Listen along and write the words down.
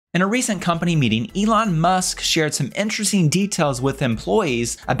In a recent company meeting, Elon Musk shared some interesting details with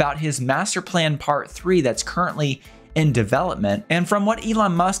employees about his Master Plan Part 3 that's currently in development. And from what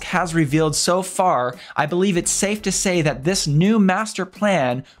Elon Musk has revealed so far, I believe it's safe to say that this new master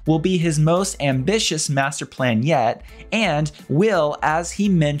plan will be his most ambitious master plan yet, and will, as he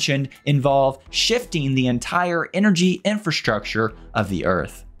mentioned, involve shifting the entire energy infrastructure of the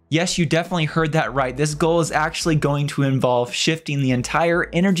Earth. Yes, you definitely heard that right. This goal is actually going to involve shifting the entire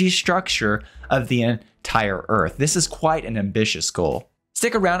energy structure of the entire Earth. This is quite an ambitious goal.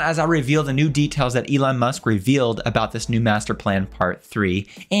 Stick around as I reveal the new details that Elon Musk revealed about this new master plan Part 3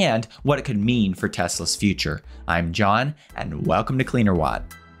 and what it could mean for Tesla's future. I'm John, and welcome to Cleanerwatt.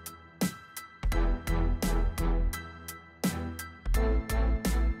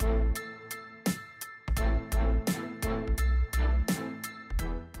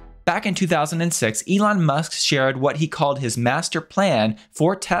 Back in 2006, Elon Musk shared what he called his master plan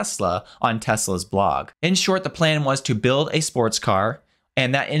for Tesla on Tesla's blog. In short, the plan was to build a sports car,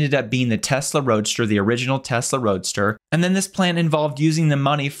 and that ended up being the Tesla Roadster, the original Tesla Roadster. And then this plan involved using the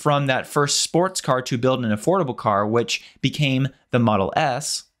money from that first sports car to build an affordable car, which became the Model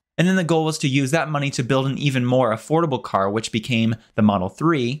S. And then the goal was to use that money to build an even more affordable car, which became the Model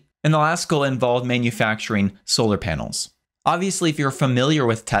 3. And the last goal involved manufacturing solar panels. Obviously, if you're familiar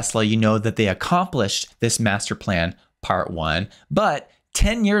with Tesla, you know that they accomplished this master plan Part 1, but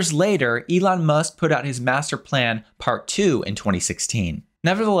 10 years later, Elon Musk put out his master plan Part 2 in 2016.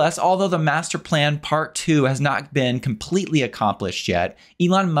 Nevertheless, although the master plan Part 2 has not been completely accomplished yet,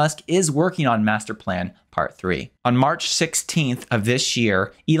 Elon Musk is working on master plan Part 3. On March 16th of this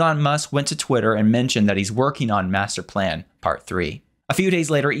year, Elon Musk went to Twitter and mentioned that he's working on master plan Part 3. A few days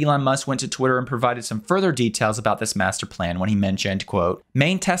later, Elon Musk went to Twitter and provided some further details about this master plan when he mentioned, quote,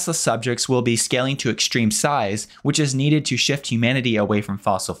 "Main Tesla subjects will be scaling to extreme size, which is needed to shift humanity away from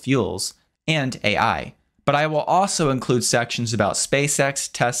fossil fuels and AI. But I will also include sections about SpaceX,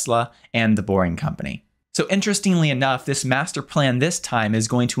 Tesla, and the Boring Company." So interestingly enough, this master plan this time is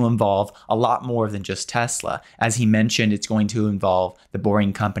going to involve a lot more than just Tesla. As he mentioned, it's going to involve the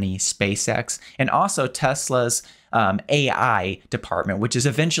Boring Company, SpaceX, and also Tesla's AI department, which is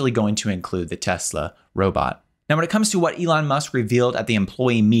eventually going to include the Tesla robot. Now, when it comes to what Elon Musk revealed at the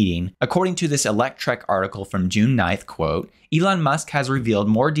employee meeting, according to this Electrek article from June 9th, quote, Elon Musk has revealed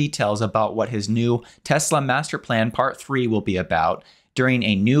more details about what his new Tesla Master Plan Part 3 will be about during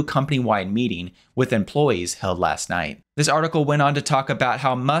a new company-wide meeting with employees held last night. This article went on to talk about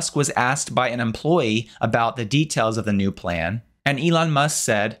how Musk was asked by an employee about the details of the new plan, and Elon Musk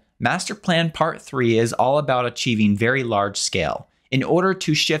said, "Master Plan Part 3 is all about achieving very large scale. In order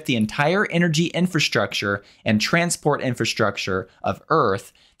to shift the entire energy infrastructure and transport infrastructure of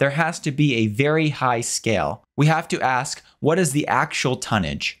Earth, there has to be a very high scale. We have to ask, what is the actual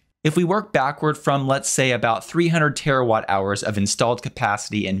tonnage? If we work backward from, let's say, about 300 terawatt hours of installed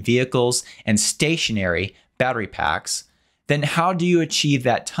capacity in vehicles and stationary battery packs, then how do you achieve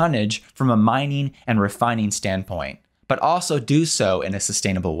that tonnage from a mining and refining standpoint, but also do so in a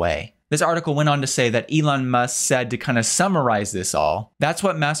sustainable way?" This article went on to say that Elon Musk said, to kind of summarize this all, that's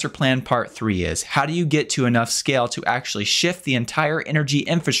what Master Plan Part 3 is. How do you get to enough scale to actually shift the entire energy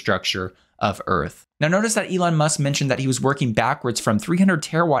infrastructure of Earth? Now notice that Elon Musk mentioned that he was working backwards from 300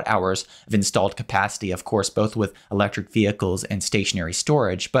 terawatt hours of installed capacity, of course, both with electric vehicles and stationary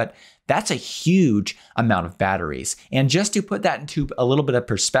storage, but that's a huge amount of batteries. And just to put that into a little bit of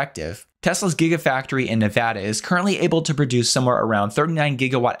perspective, Tesla's Gigafactory in Nevada is currently able to produce somewhere around 39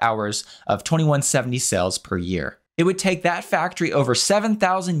 gigawatt hours of 2170 cells per year. It would take that factory over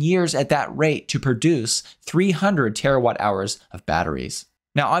 7,000 years at that rate to produce 300 terawatt hours of batteries.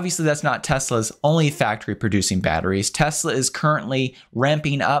 Now, obviously, that's not Tesla's only factory producing batteries. Tesla is currently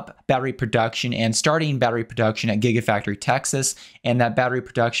ramping up battery production and starting battery production at Gigafactory Texas, and that battery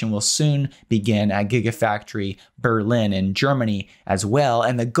production will soon begin at Gigafactory Berlin in Germany as well.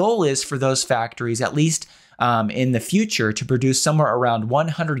 And the goal is for those factories, at least in the future, to produce somewhere around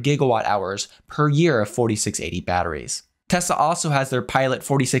 100 gigawatt hours per year of 4680 batteries. Tesla also has their pilot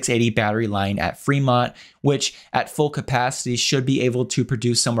 4680 battery line at Fremont, which at full capacity should be able to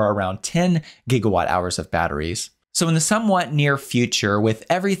produce somewhere around 10 gigawatt hours of batteries. So in the somewhat near future, with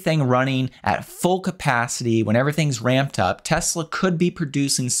everything running at full capacity, when everything's ramped up, Tesla could be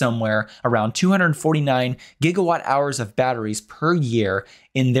producing somewhere around 249 gigawatt hours of batteries per year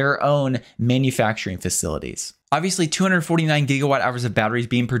in their own manufacturing facilities. Obviously, 249 gigawatt hours of batteries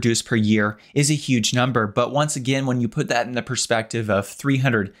being produced per year is a huge number, but once again, when you put that in the perspective of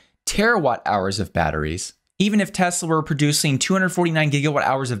 300 terawatt hours of batteries, Even if Tesla were producing 249 gigawatt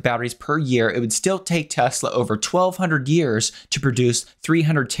hours of batteries per year, it would still take Tesla over 1,200 years to produce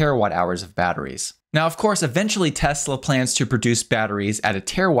 300 terawatt hours of batteries. Now, of course, eventually Tesla plans to produce batteries at a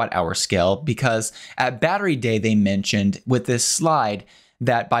terawatt hour scale because at Battery Day, they mentioned with this slide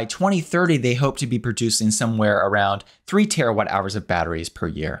that by 2030, they hope to be producing somewhere around 3 terawatt hours of batteries per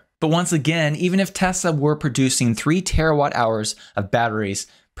year. But once again, even if Tesla were producing 3 terawatt hours of batteries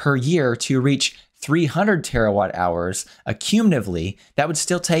per year to reach 300 terawatt hours cumulatively, that would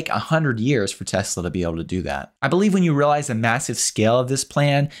still take 100 years for Tesla to be able to do that. I believe when you realize the massive scale of this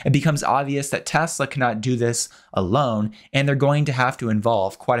plan, it becomes obvious that Tesla cannot do this alone, and they're going to have to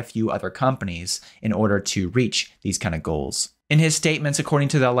involve quite a few other companies in order to reach these kind of goals. In his statements, according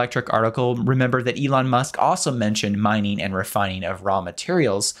to the Electric article, remember that Elon Musk also mentioned mining and refining of raw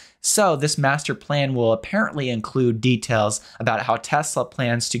materials. So this master plan will apparently include details about how Tesla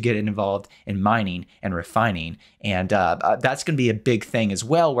plans to get involved in mining and refining. And that's going to be a big thing as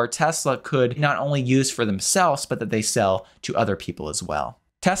well, where Tesla could not only use for themselves, but that they sell to other people as well.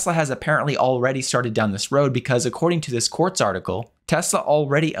 Tesla has apparently already started down this road because according to this Quartz article, Tesla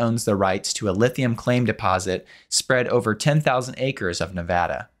already owns the rights to a lithium claim deposit spread over 10,000 acres of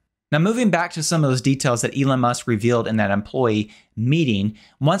Nevada. Now, moving back to some of those details that Elon Musk revealed in that employee meeting,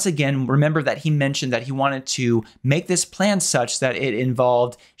 once again, remember that he mentioned that he wanted to make this plan such that it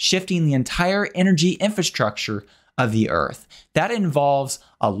involved shifting the entire energy infrastructure of the Earth. That involves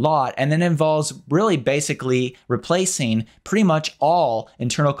a lot, and then involves really basically replacing pretty much all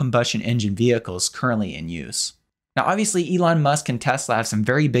internal combustion engine vehicles currently in use. Now, obviously, Elon Musk and Tesla have some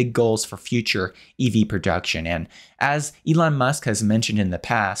very big goals for future EV production. And as Elon Musk has mentioned in the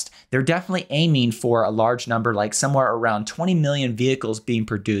past, they're definitely aiming for a large number, like somewhere around 20 million vehicles being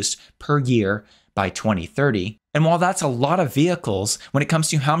produced per year by 2030. And while that's a lot of vehicles, when it comes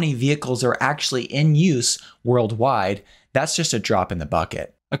to how many vehicles are actually in use worldwide, that's just a drop in the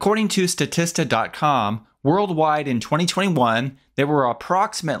bucket. According to Statista.com, worldwide in 2021, there were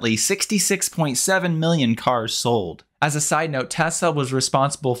approximately 66.7 million cars sold. As a side note, Tesla was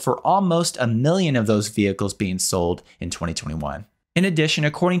responsible for almost 1 million of those vehicles being sold in 2021. In addition,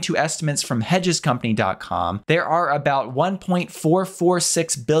 according to estimates from hedgescompany.com, there are about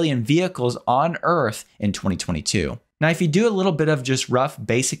 1.446 billion vehicles on Earth in 2022. Now, if you do a little bit of just rough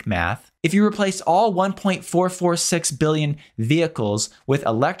basic math, if you replace all 1.446 billion vehicles with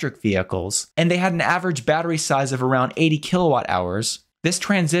electric vehicles, and they had an average battery size of around 80 kilowatt hours, this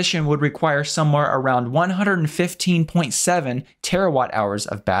transition would require somewhere around 115.7 terawatt hours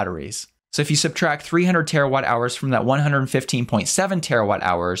of batteries. So if you subtract 300 terawatt hours from that 115.7 terawatt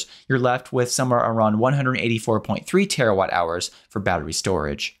hours, you're left with somewhere around 184.3 terawatt hours for battery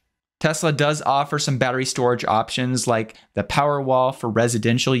storage. Tesla does offer some battery storage options like the Powerwall for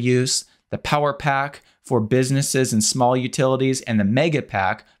residential use, the Power Pack for businesses and small utilities, and the Mega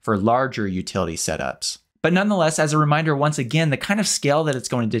Pack for larger utility setups. But nonetheless, as a reminder, once again, the kind of scale that it's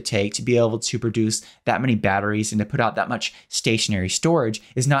going to take to be able to produce that many batteries and to put out that much stationary storage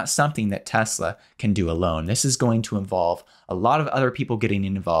is not something that Tesla can do alone. This is going to involve a lot of other people getting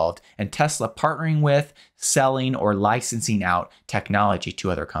involved and Tesla partnering with, selling, or licensing out technology to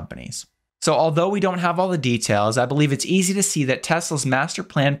other companies. So although we don't have all the details, I believe it's easy to see that Tesla's master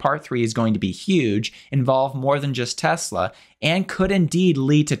plan part 3 is going to be huge, involve more than just Tesla, and could indeed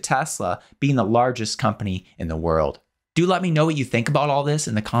lead to Tesla being the largest company in the world. Do let me know what you think about all this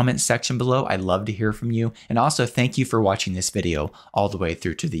in the comments section below. I'd love to hear from you. And also thank you for watching this video all the way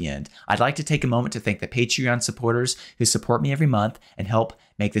through to the end. I'd like to take a moment to thank the Patreon supporters who support me every month and help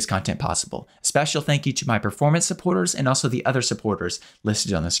make this content possible. A special thank you to my performance supporters and also the other supporters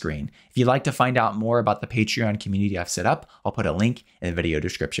listed on the screen. If you'd like to find out more about the Patreon community I've set up, I'll put a link in the video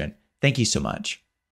description. Thank you so much.